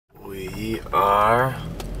are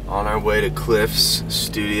on our way to Cliff's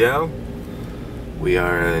studio. We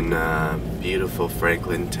are in beautiful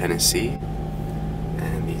Franklin, Tennessee,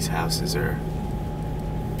 and these houses are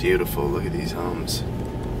beautiful. Look at these homes.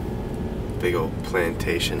 Big old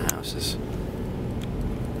plantation houses.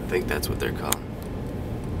 I think that's what they're called.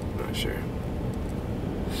 I'm not sure.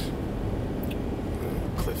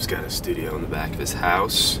 Cliff's got a studio in the back of his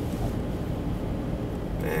house,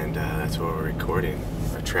 and that's where we're recording.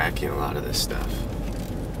 We're tracking a lot of this stuff.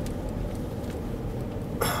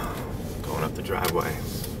 Going up the driveway.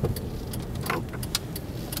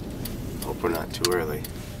 Hope we're not too early.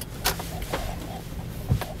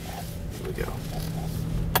 Here we go.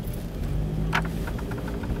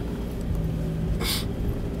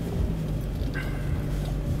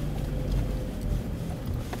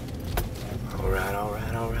 Alright.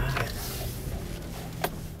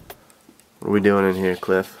 What are we doing in here,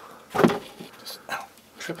 Cliff? Just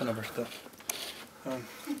tripping over stuff.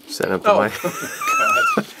 Setting up the mic.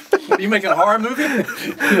 Are you making a horror movie?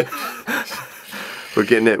 We're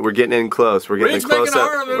getting in close. We're getting the close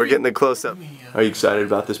up. Movie? We're getting the close up. Are you excited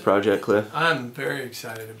about this project, Cliff? I'm very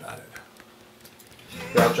excited about it.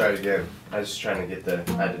 Yeah, I'll try it again. I was just trying to get the.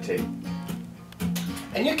 I had to take.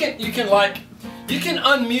 And you can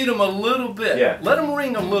unmute them a little bit. Yeah. Let them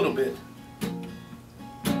ring a little bit.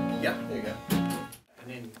 Yeah, there you go. And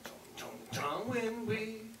then when we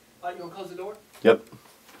you gonna close the door? Yep.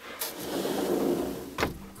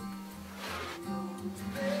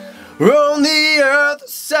 We're on the other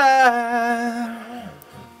side.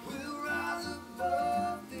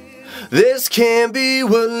 This can't be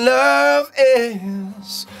what love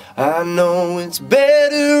is. I know it's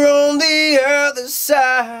better on the other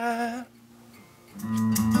side.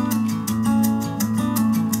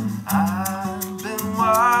 I've been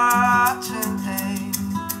watching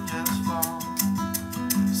angels fall.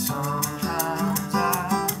 Sometimes I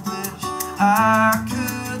wish I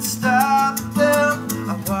could stop them.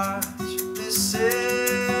 I watch this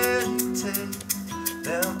city take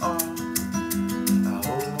them all. I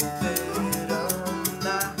hope that I'm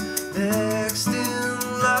not next in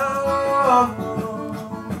line.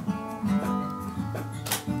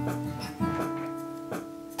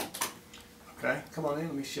 Okay, come on in.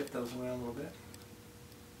 Let me shift those around a little bit.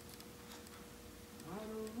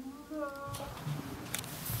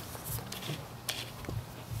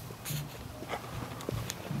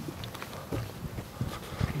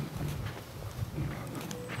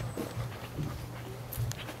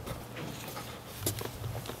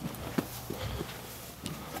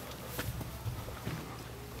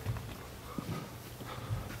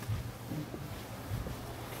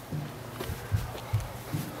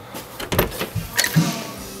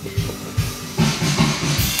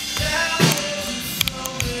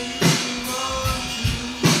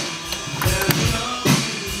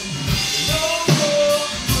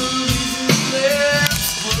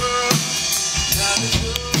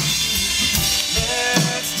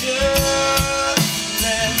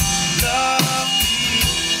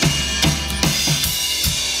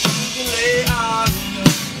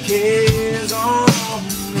 Cares on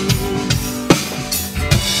me.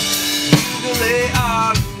 You can lay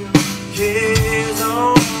all your cares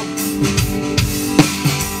on me.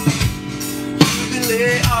 You can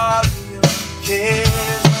lay all your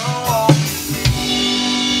cares on me.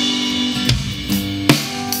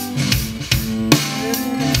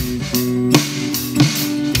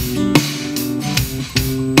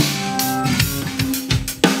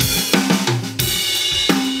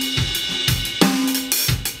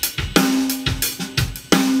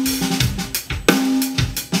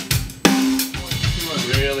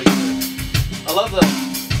 Really good. I love the.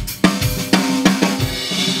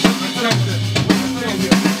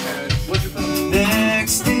 What'd you put on?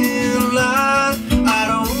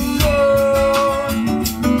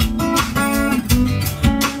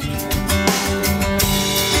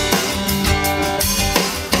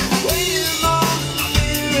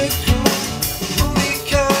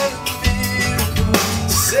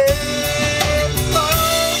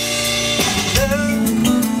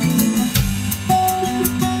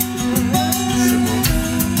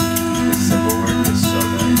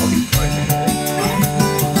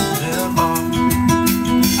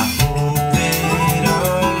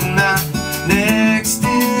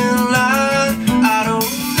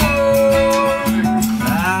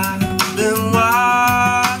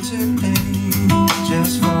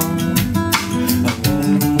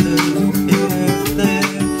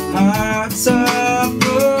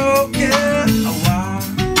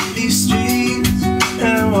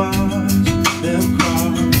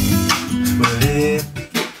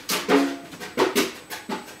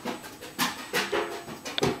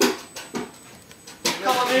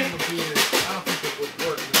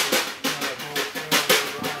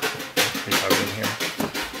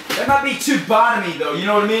 That might be too bottomy though, you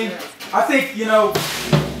know what I mean? I think, you know...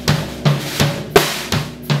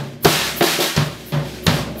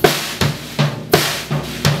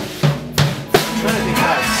 I'm trying to think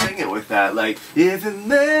how to sing it with that, like, if it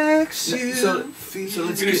makes you feel... So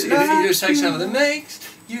let's get your section of it makes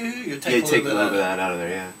you... You take take a little bit of that out of there,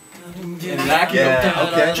 yeah. And that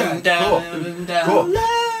can Cool.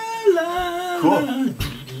 Cool.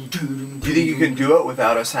 Do you think you can do it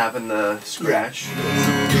without us having the scratch?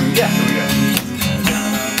 Yeah.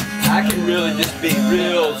 I can really just be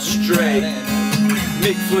real straight.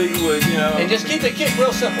 Mick Fleetwood, you know. And just keep the kick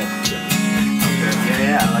real simple.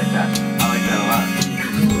 Yeah, I like that. I like that a lot.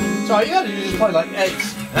 So all you gotta do is play like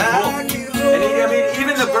X. And I mean,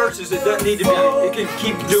 even the verses, it doesn't need to be, it can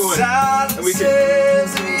keep doing. And we can...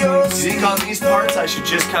 Do you think on these parts I should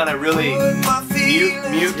just kind of really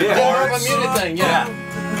mute the chords? Yeah, a muted thing, yeah.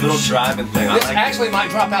 Little driving thing. This actually might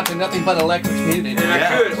drop out to nothing but electric muted. And I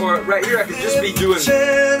could, or right here I could just be doing,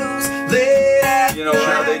 you know,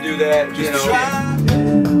 how they do that, you know.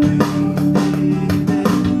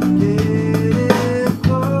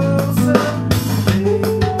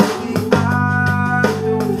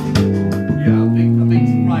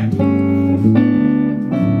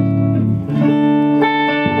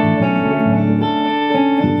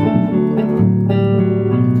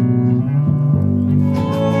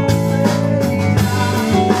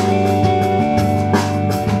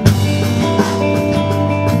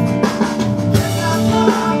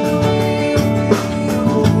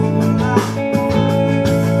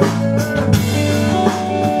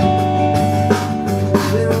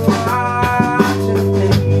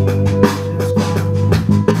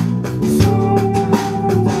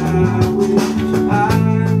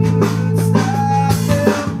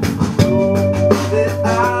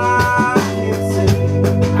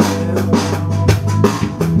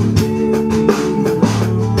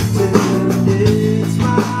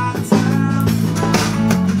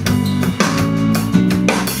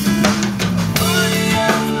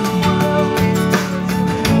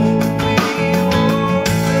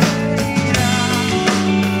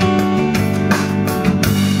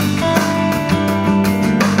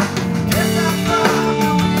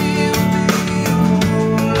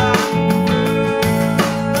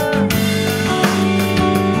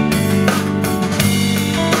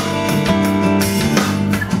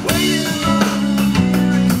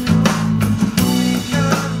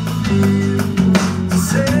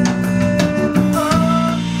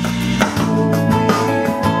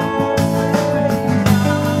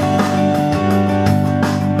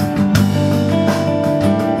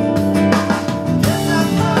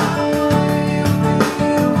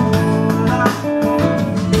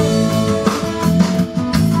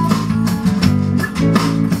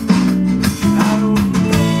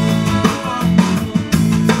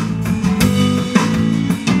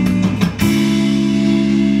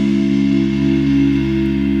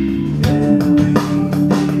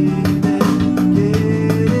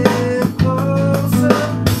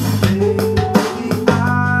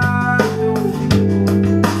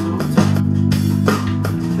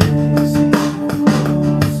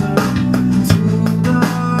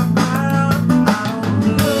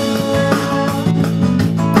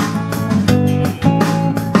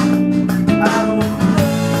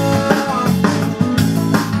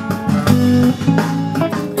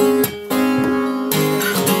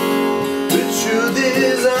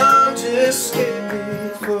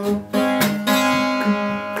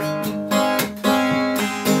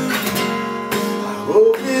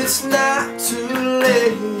 It's not too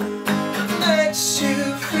late. Makes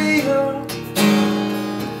you feel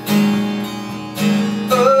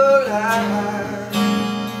alive.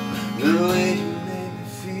 The way you make me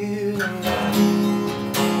feel alive.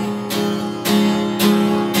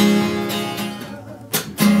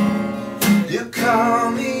 You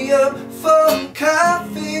call me up for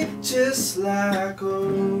coffee just like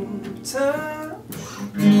old times.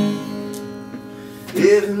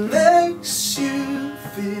 If it makes you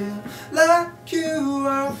feel like you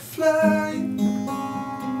are flying,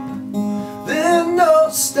 then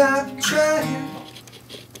don't stop trying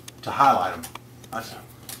to highlight them. I'm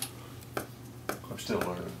still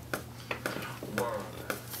learning. 1,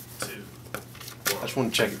 2, 1. I just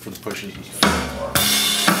want to check it for the pushes and stuff.